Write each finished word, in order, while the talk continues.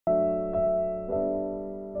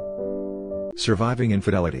Surviving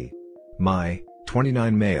infidelity. My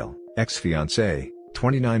 29 male, ex-fiancé,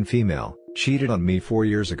 29 female, cheated on me 4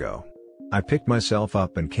 years ago. I picked myself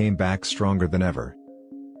up and came back stronger than ever.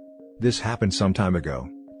 This happened some time ago,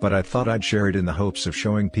 but I thought I'd share it in the hopes of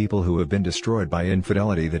showing people who have been destroyed by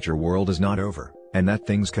infidelity that your world is not over, and that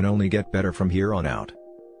things can only get better from here on out.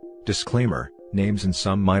 Disclaimer: names and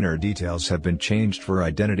some minor details have been changed for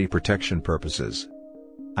identity protection purposes.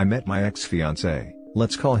 I met my ex-fiancée,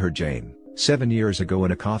 let's call her Jane, 7 years ago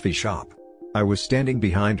in a coffee shop. I was standing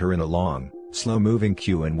behind her in a long, slow-moving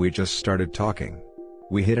queue and we just started talking.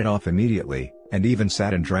 We hit it off immediately, and even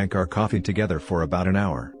sat and drank our coffee together for about an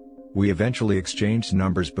hour. We eventually exchanged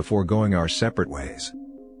numbers before going our separate ways.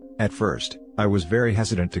 At first, I was very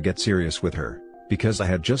hesitant to get serious with her, because I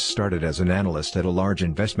had just started as an analyst at a large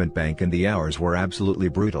investment bank and the hours were absolutely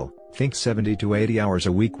brutal. Think 70 to 80 hours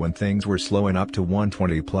a week when things were slow, and up to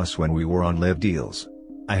 120 plus when we were on live deals.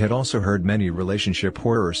 I had also heard many relationship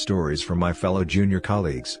horror stories from my fellow junior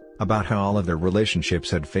colleagues, about how all of their relationships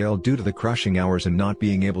had failed due to the crushing hours and not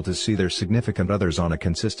being able to see their significant others on a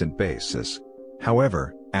consistent basis.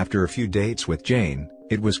 However, after a few dates with Jane,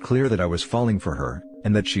 it was clear that I was falling for her,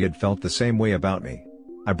 and that she had felt the same way about me.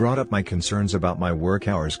 I brought up my concerns about my work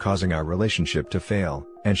hours causing our relationship to fail,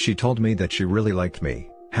 and she told me that she really liked me,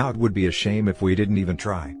 how it would be a shame if we didn't even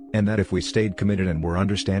try, and that if we stayed committed and were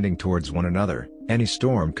understanding towards one another, any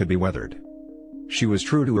storm could be weathered. She was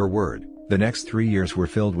true to her word. The next 3 years were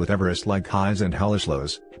filled with Everest-like highs and hellish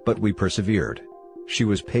lows, but we persevered. She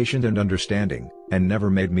was patient and understanding, and never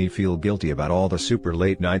made me feel guilty about all the super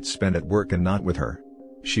late nights spent at work and not with her.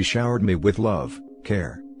 She showered me with love,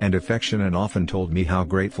 care, and affection, and often told me how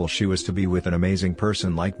grateful she was to be with an amazing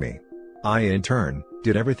person like me. I, in turn,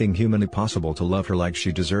 did everything humanly possible to love her like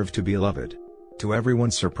she deserved to be loved. To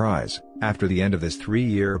everyone's surprise, after the end of this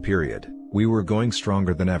 3-year period, we were going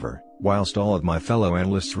stronger than ever, whilst all of my fellow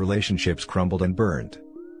analysts' relationships crumbled and burned.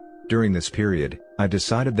 During this period, I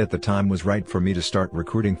decided that the time was right for me to start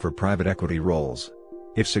recruiting for private equity roles.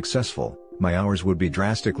 If successful, my hours would be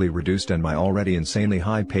drastically reduced and my already insanely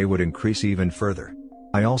high pay would increase even further.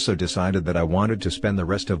 I also decided that I wanted to spend the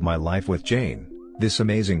rest of my life with Jane, this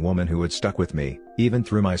amazing woman who had stuck with me, even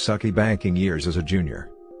through my sucky banking years as a junior.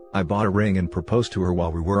 I bought a ring and proposed to her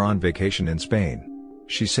while we were on vacation in Spain.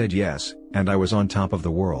 She said yes, and I was on top of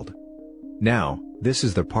the world. Now, this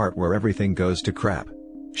is the part where everything goes to crap.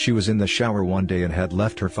 She was in the shower one day and had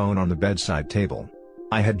left her phone on the bedside table.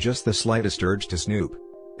 I had just the slightest urge to snoop.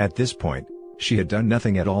 At this point, she had done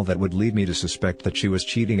nothing at all that would lead me to suspect that she was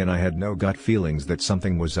cheating, and I had no gut feelings that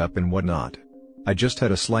something was up and whatnot. I just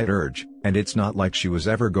had a slight urge, and it's not like she was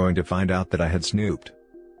ever going to find out that I had snooped.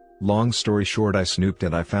 Long story short, I snooped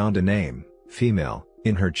and I found a name, female,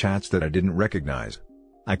 in her chats that I didn't recognize.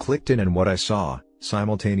 I clicked in and what I saw,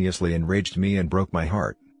 simultaneously enraged me and broke my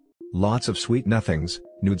heart. Lots of sweet nothings,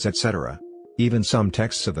 nudes, etc. Even some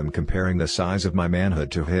texts of them comparing the size of my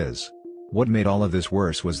manhood to his. What made all of this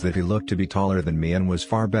worse was that he looked to be taller than me and was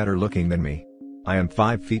far better looking than me. I am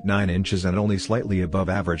 5 feet 9 inches and only slightly above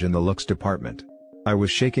average in the looks department. I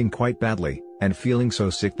was shaking quite badly, and feeling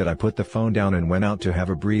so sick that I put the phone down and went out to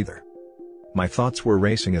have a breather. My thoughts were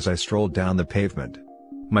racing as I strolled down the pavement.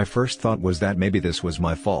 My first thought was that maybe this was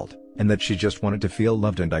my fault, and that she just wanted to feel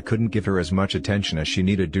loved and I couldn't give her as much attention as she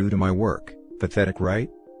needed due to my work. Pathetic, right?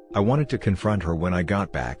 I wanted to confront her when I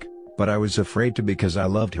got back, but I was afraid to because I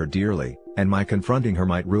loved her dearly, and my confronting her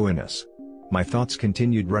might ruin us. My thoughts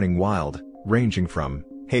continued running wild, ranging from,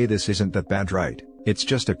 hey, this isn't that bad, right? It's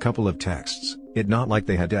just a couple of texts, it not like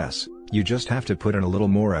they had s, you just have to put in a little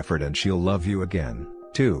more effort and she'll love you again,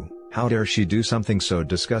 to, how dare she do something so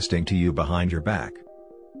disgusting to you behind your back?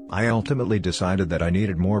 I ultimately decided that I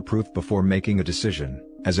needed more proof before making a decision,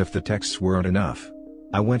 as if the texts weren't enough.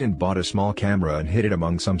 I went and bought a small camera and hid it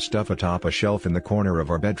among some stuff atop a shelf in the corner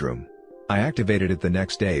of our bedroom. I activated it the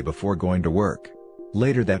next day before going to work.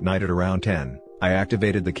 Later that night at around 10, I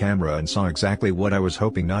activated the camera and saw exactly what I was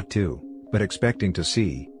hoping not to, but expecting to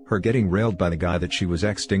see, her getting railed by the guy that she was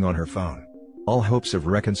texting on her phone. All hopes of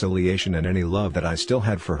reconciliation and any love that I still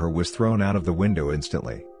had for her was thrown out of the window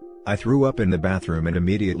instantly. I threw up in the bathroom and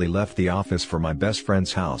immediately left the office for my best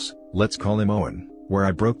friend's house, let's call him Owen, where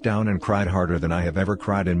I broke down and cried harder than I have ever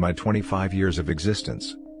cried in my 25 years of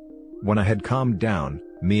existence. When I had calmed down,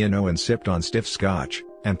 me and Owen sipped on stiff scotch,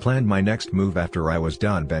 and planned my next move after I was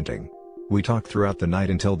done venting. We talked throughout the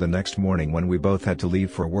night until the next morning when we both had to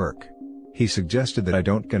leave for work. He suggested that I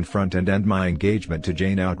don't confront and end my engagement to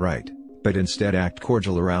Jane outright, but instead act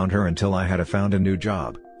cordial around her until I had found a new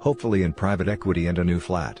job, hopefully in private equity and a new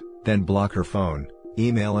flat. Then block her phone,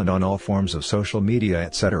 email and on all forms of social media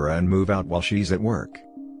etc. and move out while she's at work.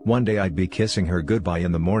 One day I'd be kissing her goodbye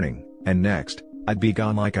in the morning, and next, I'd be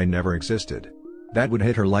gone like I never existed. That would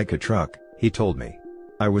hit her like a truck, he told me.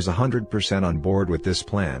 I was 100% on board with this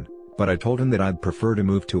plan, but I told him that I'd prefer to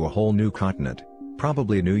move to a whole new continent,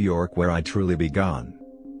 probably New York, where I'd truly be gone.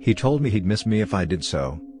 He told me he'd miss me if I did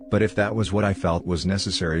so, but if that was what I felt was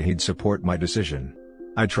necessary, he'd support my decision.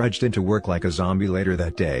 I trudged into work like a zombie later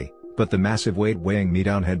that day, but the massive weight weighing me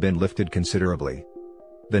down had been lifted considerably.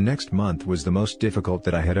 The next month was the most difficult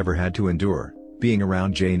that I had ever had to endure. Being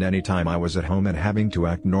around Jane anytime I was at home and having to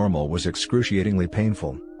act normal was excruciatingly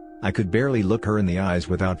painful. I could barely look her in the eyes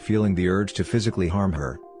without feeling the urge to physically harm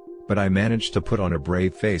her. But I managed to put on a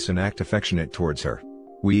brave face and act affectionate towards her.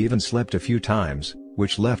 We even slept a few times,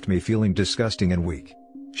 which left me feeling disgusting and weak.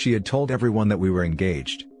 She had told everyone that we were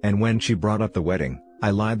engaged, and when she brought up the wedding,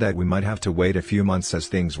 I lied that we might have to wait a few months as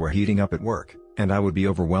things were heating up at work, and I would be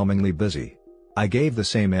overwhelmingly busy. I gave the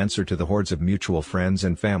same answer to the hordes of mutual friends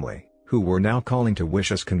and family, who were now calling to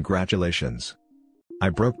wish us congratulations. I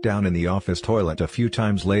broke down in the office toilet a few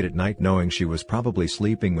times late at night, knowing she was probably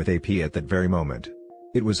sleeping with AP at that very moment.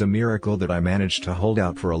 It was a miracle that I managed to hold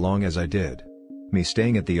out for as long as I did. Me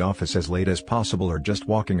staying at the office as late as possible or just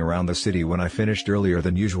walking around the city when I finished earlier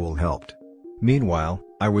than usual helped. Meanwhile,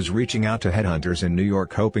 I was reaching out to headhunters in New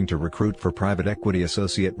York hoping to recruit for private equity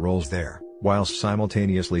associate roles there, whilst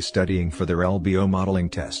simultaneously studying for their LBO modeling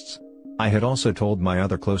tests. I had also told my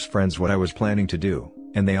other close friends what I was planning to do,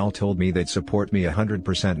 and they all told me they'd support me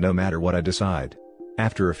 100% no matter what I decide.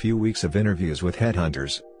 After a few weeks of interviews with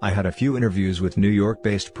headhunters, I had a few interviews with New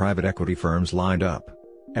York-based private equity firms lined up.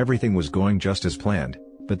 Everything was going just as planned,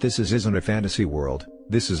 but this isn't a fantasy world,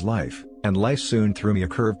 this is life, and life soon threw me a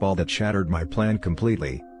curveball that shattered my plan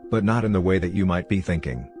completely, but not in the way that you might be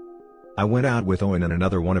thinking. I went out with Owen and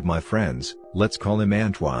another one of my friends, let's call him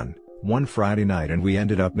Antoine, one Friday night, and we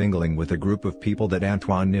ended up mingling with a group of people that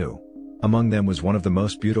Antoine knew. Among them was one of the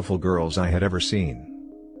most beautiful girls I had ever seen.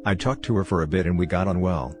 I talked to her for a bit and we got on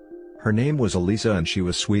well. Her name was Elisa and she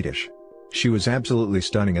was Swedish. She was absolutely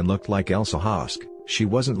stunning and looked like Elsa Hosk. She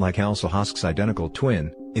wasn't like Elsa Hosk's identical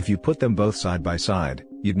twin. If you put them both side by side,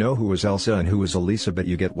 you'd know who was Elsa and who was Elisa, but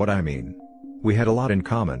you get what I mean. We had a lot in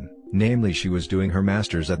common, namely she was doing her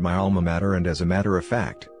master's at my alma mater and, as a matter of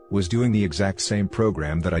fact, was doing the exact same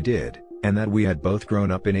program that I did, and that we had both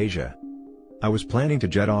grown up in Asia. I was planning to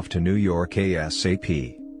jet off to New York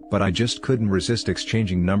ASAP, but I just couldn't resist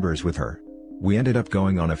exchanging numbers with her. We ended up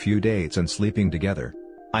going on a few dates and sleeping together.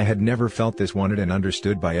 I had never felt this wanted and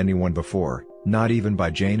understood by anyone before, not even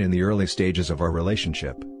by Jane in the early stages of our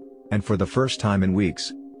relationship. And for the first time in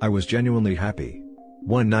weeks, I was genuinely happy.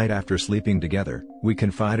 One night after sleeping together, we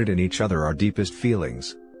confided in each other our deepest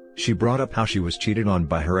feelings. She brought up how she was cheated on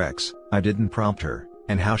by her ex, I didn't prompt her,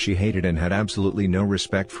 and how she hated and had absolutely no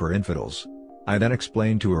respect for infidels. I then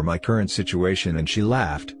explained to her my current situation and she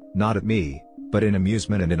laughed, not at me, but in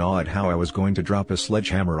amusement and in awe at how I was going to drop a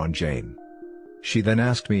sledgehammer on Jane. She then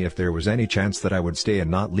asked me if there was any chance that I would stay and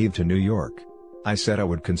not leave to New York. I said I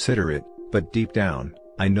would consider it, but deep down,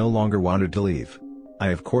 I no longer wanted to leave. I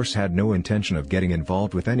of course had no intention of getting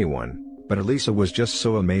involved with anyone, but Elisa was just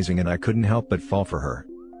so amazing and I couldn't help but fall for her.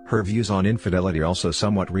 Her views on infidelity also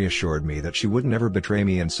somewhat reassured me that she would never betray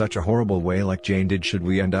me in such a horrible way like Jane did should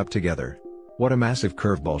we end up together. What a massive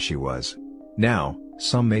curveball she was. Now,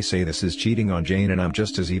 some may say this is cheating on Jane and I'm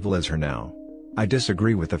just as evil as her now. I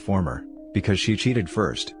disagree with the former, because she cheated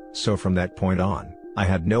first, so from that point on, I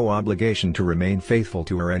had no obligation to remain faithful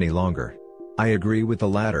to her any longer. I agree with the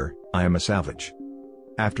latter, I am a savage.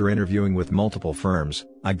 After interviewing with multiple firms,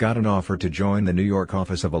 I got an offer to join the New York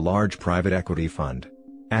office of a large private equity fund.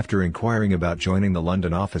 After inquiring about joining the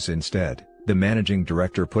London office instead, the managing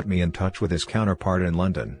director put me in touch with his counterpart in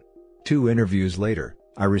London. 2 interviews later,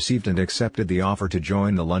 I received and accepted the offer to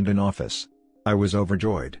join the London office. I was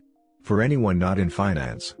overjoyed. For anyone not in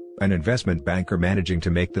finance, an investment banker managing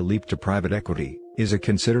to make the leap to private equity is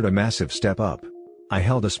considered a massive step up. I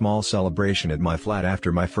held a small celebration at my flat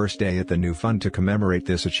after my first day at the new fund to commemorate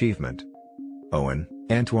this achievement. Owen,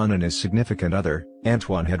 Antoine and his significant other,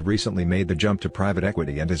 Antoine, had recently made the jump to private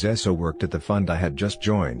equity and as ESO worked at the fund I had just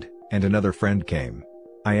joined, and another friend came.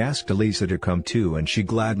 I asked Elisa to come too and she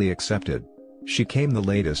gladly accepted. She came the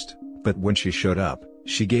latest, but when she showed up,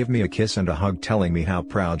 she gave me a kiss and a hug telling me how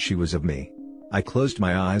proud she was of me. I closed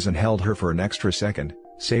my eyes and held her for an extra second,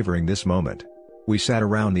 savoring this moment. We sat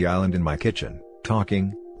around the island in my kitchen,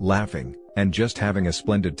 talking, laughing, and just having a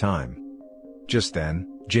splendid time. Just then,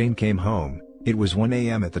 Jane came home. It was 1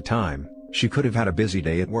 a.m. at the time. She could have had a busy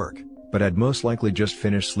day at work, but had most likely just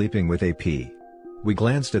finished sleeping with AP. We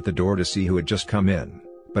glanced at the door to see who had just come in,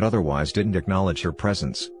 but otherwise didn't acknowledge her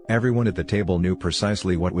presence, Everyone at the table knew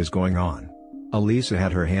precisely what was going on. Elisa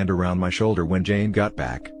had her hand around my shoulder when Jane got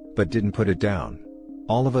back, but didn't put it down.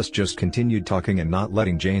 All of us just continued talking and not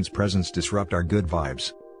letting Jane's presence disrupt our good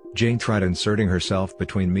vibes. Jane tried inserting herself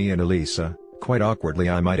between me and Elisa, quite awkwardly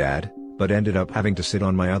I might add, but ended up having to sit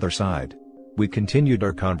on my other side. We continued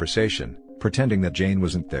our conversation, pretending that Jane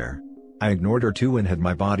wasn't there. I ignored her too and had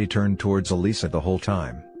my body turned towards Elisa the whole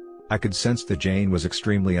time. I could sense that Jane was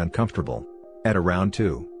extremely uncomfortable. At around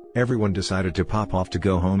 2, everyone decided to pop off to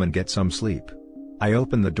go home and get some sleep. I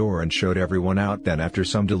opened the door and showed everyone out, then after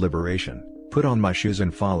some deliberation, put on my shoes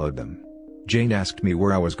and followed them. Jane asked me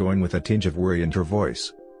where I was going with a tinge of worry in her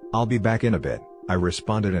voice. "I'll be back in a bit," I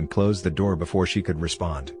responded and closed the door before she could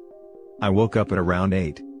respond. I woke up at around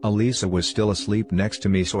 8, Elisa was still asleep next to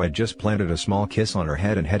me, so I just planted a small kiss on her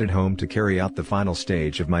head and headed home to carry out the final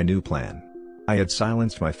stage of my new plan. I had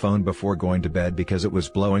silenced my phone before going to bed because it was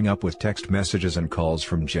blowing up with text messages and calls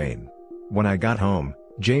from Jane. When I got home,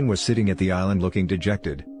 Jane was sitting at the island looking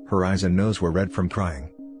dejected, her eyes and nose were red from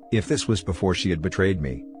crying. If this was before she had betrayed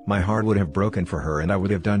me, my heart would have broken for her and I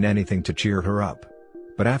would have done anything to cheer her up.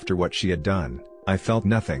 But after what she had done, I felt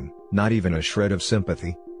nothing, not even a shred of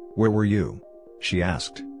sympathy. "Where were you?" she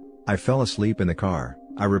asked. "I fell asleep in the car,"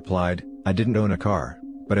 I replied. I didn't own a car,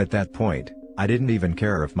 but at that point, I didn't even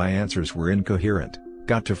care if my answers were incoherent.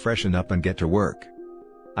 Got to freshen up and get to work.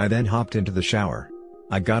 I then hopped into the shower.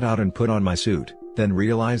 I got out and put on my suit, then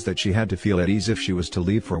realized that she had to feel at ease if she was to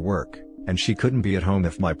leave for work, and she couldn't be at home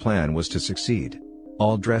if my plan was to succeed.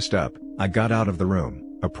 All dressed up, I got out of the room,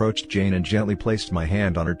 approached Jane and gently placed my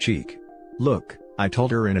hand on her cheek. "Look," I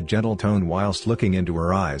told her in a gentle tone whilst looking into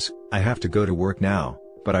her eyes, "I have to go to work now,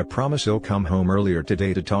 but I promise I'll come home earlier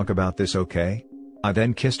today to talk about this, okay?" I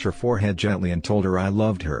then kissed her forehead gently and told her I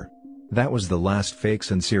loved her. That was the last fake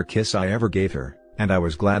sincere kiss I ever gave her, and I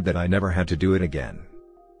was glad that I never had to do it again.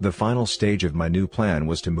 The final stage of my new plan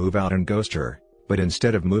was to move out and ghost her, but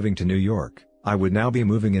instead of moving to New York, I would now be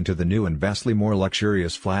moving into the new and vastly more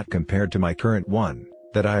luxurious flat compared to my current one,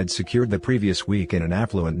 that I had secured the previous week in an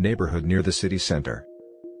affluent neighborhood near the city center.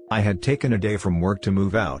 I had taken a day from work to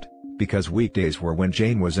move out, because weekdays were when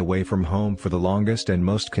Jane was away from home for the longest and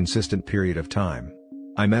most consistent period of time.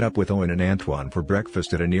 I met up with Owen and Antoine for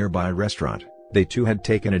breakfast at a nearby restaurant. They too had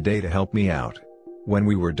taken a day to help me out. When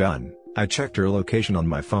we were done, I checked her location on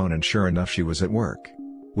my phone and sure enough she was at work.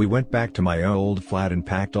 We went back to my old flat and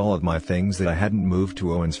packed all of my things that I hadn't moved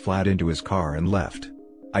to Owen's flat into his car and left.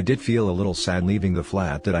 I did feel a little sad leaving the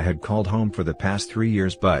flat that I had called home for the past 3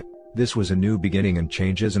 years, but this was a new beginning and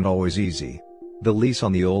change isn't always easy. The lease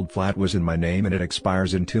on the old flat was in my name and it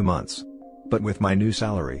expires in 2 months. But with my new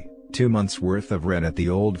salary, 2 months worth of rent at the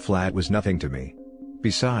old flat was nothing to me.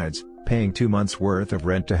 Besides, paying 2 months worth of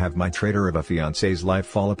rent to have my traitor of a fiancé's life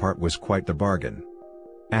fall apart was quite the bargain.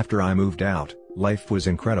 After I moved out, life was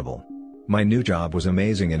incredible. My new job was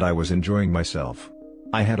amazing and I was enjoying myself.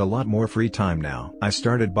 I had a lot more free time now. I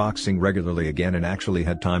started boxing regularly again and actually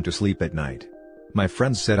had time to sleep at night. My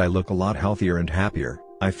friends said I look a lot healthier and happier.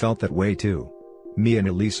 I felt that way too. Me and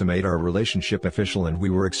Elisa made our relationship official and we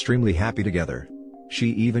were extremely happy together. She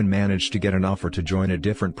even managed to get an offer to join a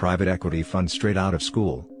different private equity fund straight out of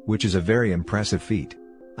school, which is a very impressive feat.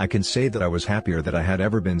 I can say that I was happier than I had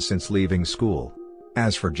ever been since leaving school.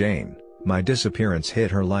 As for Jane, my disappearance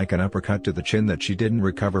hit her like an uppercut to the chin that she didn't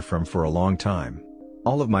recover from for a long time.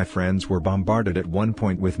 All of my friends were bombarded at one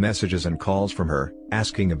point with messages and calls from her,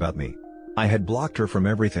 asking about me. I had blocked her from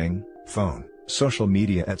everything, phone, social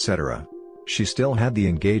media, etc. She still had the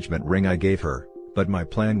engagement ring I gave her, but my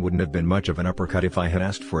plan wouldn't have been much of an uppercut if I had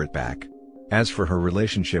asked for it back. As for her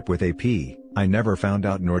relationship with AP, I never found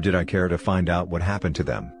out nor did I care to find out what happened to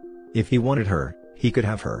them. If he wanted her, he could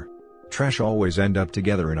have her. Trash always end up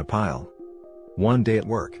together in a pile. One day at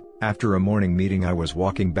work, after a morning meeting I was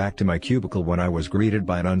walking back to my cubicle when I was greeted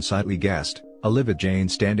by an unsightly guest, a livid Jane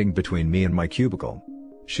standing between me and my cubicle.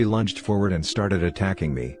 She lunged forward and started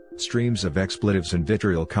attacking me, streams of expletives and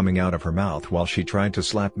vitriol coming out of her mouth while she tried to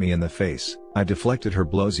slap me in the face. I deflected her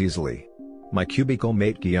blows easily. My cubicle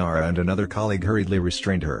mate Giara and another colleague hurriedly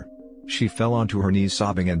restrained her. She fell onto her knees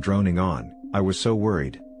sobbing and droning on. I was so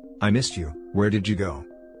worried. "I missed you, where did you go?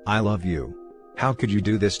 I love you. How could you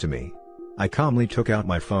do this to me?" I calmly took out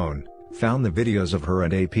my phone, found the videos of her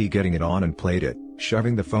and AP getting it on and played it,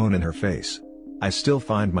 shoving the phone in her face. I still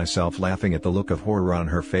find myself laughing at the look of horror on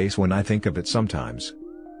her face when I think of it sometimes.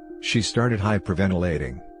 She started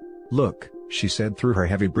hyperventilating. "Look," she said through her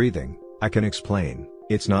heavy breathing, "I can explain,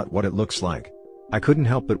 it's not what it looks like." I couldn't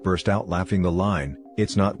help but burst out laughing the line,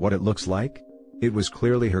 "It's not what it looks like?" It was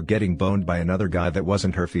clearly her getting boned by another guy that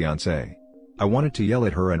wasn't her fiancé. I wanted to yell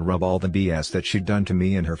at her and rub all the BS that she'd done to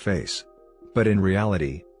me in her face. But in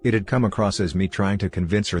reality, it had come across as me trying to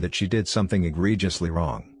convince her that she did something egregiously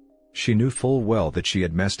wrong. She knew full well that she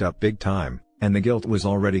had messed up big time, and the guilt was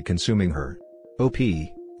already consuming her. "OP,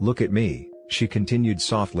 look at me," she continued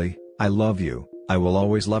softly, "I love you, I will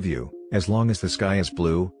always love you, as long as the sky is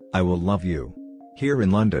blue, I will love you. Here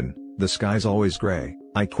in London, the sky's always grey,"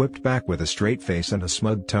 I quipped back with a straight face and a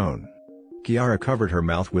smug tone. Kiara covered her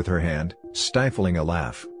mouth with her hand, stifling a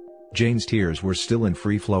laugh. Jane's tears were still in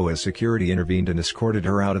free flow as security intervened and escorted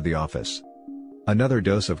her out of the office. Another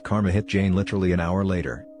dose of karma hit Jane literally an hour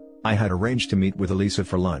later. I had arranged to meet with Elisa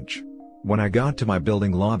for lunch. When I got to my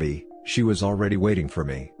building lobby, she was already waiting for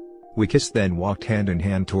me. We kissed, then walked hand in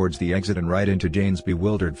hand towards the exit and right into Jane's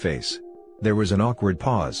bewildered face. There was an awkward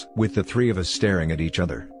pause, with the three of us staring at each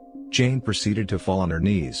other. Jane proceeded to fall on her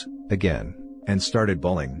knees, again, and started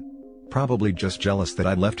bawling. Probably just jealous that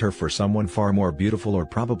I'd left her for someone far more beautiful, or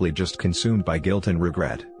probably just consumed by guilt and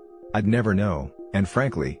regret. I'd never know, and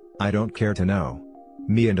frankly, I don't care to know.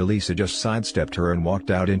 Me and Elisa just sidestepped her and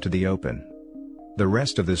walked out into the open. The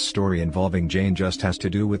rest of this story involving Jane just has to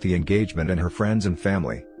do with the engagement and her friends and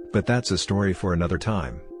family, but that's a story for another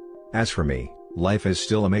time. As for me, life is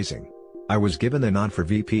still amazing. I was given the nod for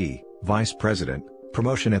VP, Vice President,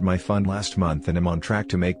 promotion at my fund last month and am on track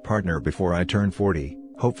to make partner before I turn 40,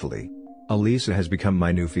 hopefully. Elisa has become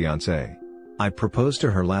my new fiancé. I proposed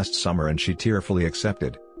to her last summer and she tearfully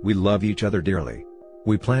accepted. We love each other dearly.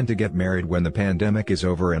 We plan to get married when the pandemic is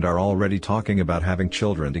over and are already talking about having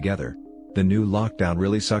children together. The new lockdown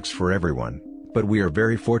really sucks for everyone, but we are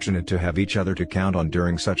very fortunate to have each other to count on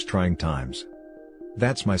during such trying times.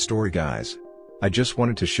 That's my story, guys. I just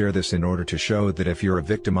wanted to share this in order to show that if you're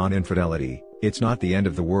a victim on infidelity, it's not the end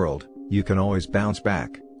of the world. You can always bounce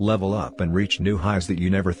back, level up and reach new highs that you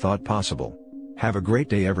never thought possible. Have a great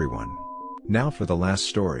day, everyone. Now for the last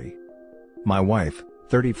story. My wife,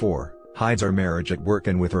 34, hides our marriage at work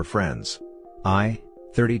and with her friends. I,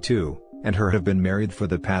 32, and her have been married for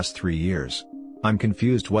the past 3 years. I'm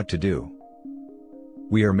confused what to do.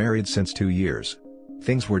 We are married since 2 years.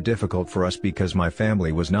 Things were difficult for us because my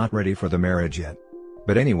family was not ready for the marriage yet.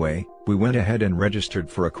 But anyway, we went ahead and registered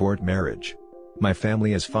for a court marriage. My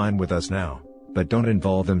family is fine with us now, but don't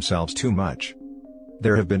involve themselves too much.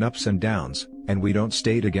 There have been ups and downs, and we don't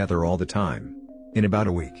stay together all the time. In about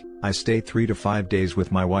a week, I stay 3 to 5 days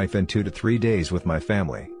with my wife and 2 to 3 days with my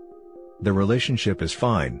family. The relationship is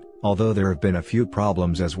fine, although there have been a few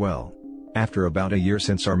problems as well. After about a year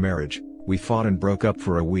since our marriage, we fought and broke up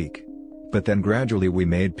for a week. But then gradually we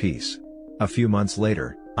made peace. A few months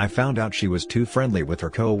later, I found out she was too friendly with her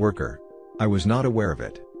co-worker. I was not aware of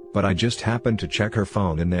it, but I just happened to check her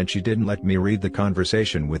phone and then she didn't let me read the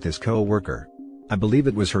conversation with his co-worker. I believe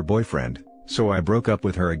it was her boyfriend, so I broke up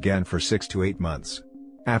with her again for 6 to 8 months.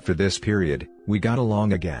 After this period, we got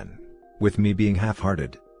along again, with me being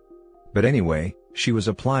half-hearted. But anyway, she was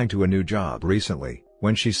applying to a new job recently,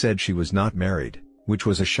 when she said she was not married, which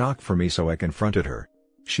was a shock for me, so I confronted her.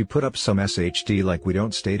 She put up some SHT like we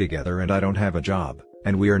don't stay together and I don't have a job,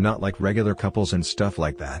 and we are not like regular couples and stuff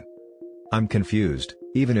like that. I'm confused.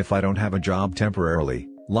 Even if I don't have a job temporarily,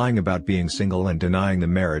 lying about being single and denying the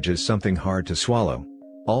marriage is something hard to swallow.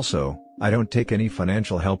 Also, I don't take any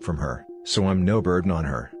financial help from her, so I'm no burden on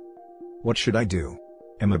her. What should I do?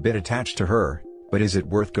 I'm a bit attached to her, but is it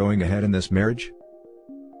worth going ahead in this marriage?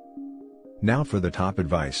 Now for the top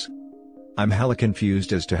advice. I'm hella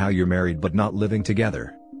confused as to how you're married but not living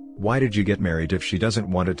together. Why did you get married if she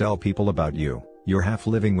doesn't want to tell people about you? You're half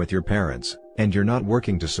living with your parents, and you're not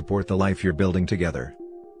working to support the life you're building together.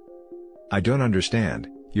 I don't understand.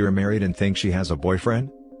 You're married and think she has a boyfriend?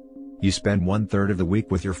 You spend 1/3 of the week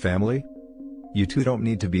with your family? You two don't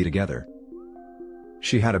need to be together.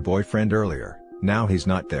 She had a boyfriend earlier, now he's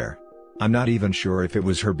not there. I'm not even sure if it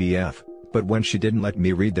was her BF, but when she didn't let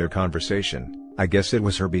me read their conversation, I guess it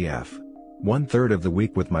was her BF. 1/3 of the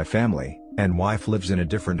week with my family, and wife lives in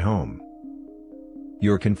a different home.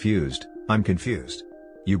 You're confused, I'm confused.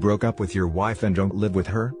 You broke up with your wife and don't live with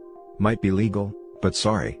her? Might be legal, but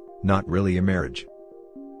sorry, not really a marriage.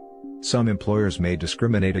 Some employers may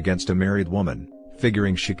discriminate against a married woman,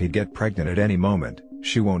 figuring she could get pregnant at any moment,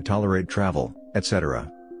 she won't tolerate travel,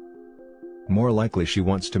 etc. More likely she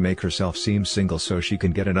wants to make herself seem single so she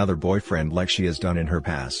can get another boyfriend like she has done in her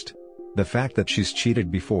past. The fact that she's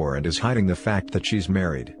cheated before and is hiding the fact that she's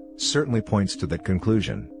married, certainly points to that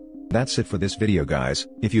conclusion. That's it for this video, guys.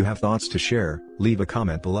 If you have thoughts to share, leave a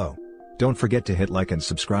comment below. Don't forget to hit like and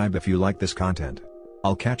subscribe if you like this content.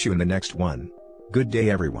 I'll catch you in the next one. Good day,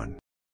 everyone.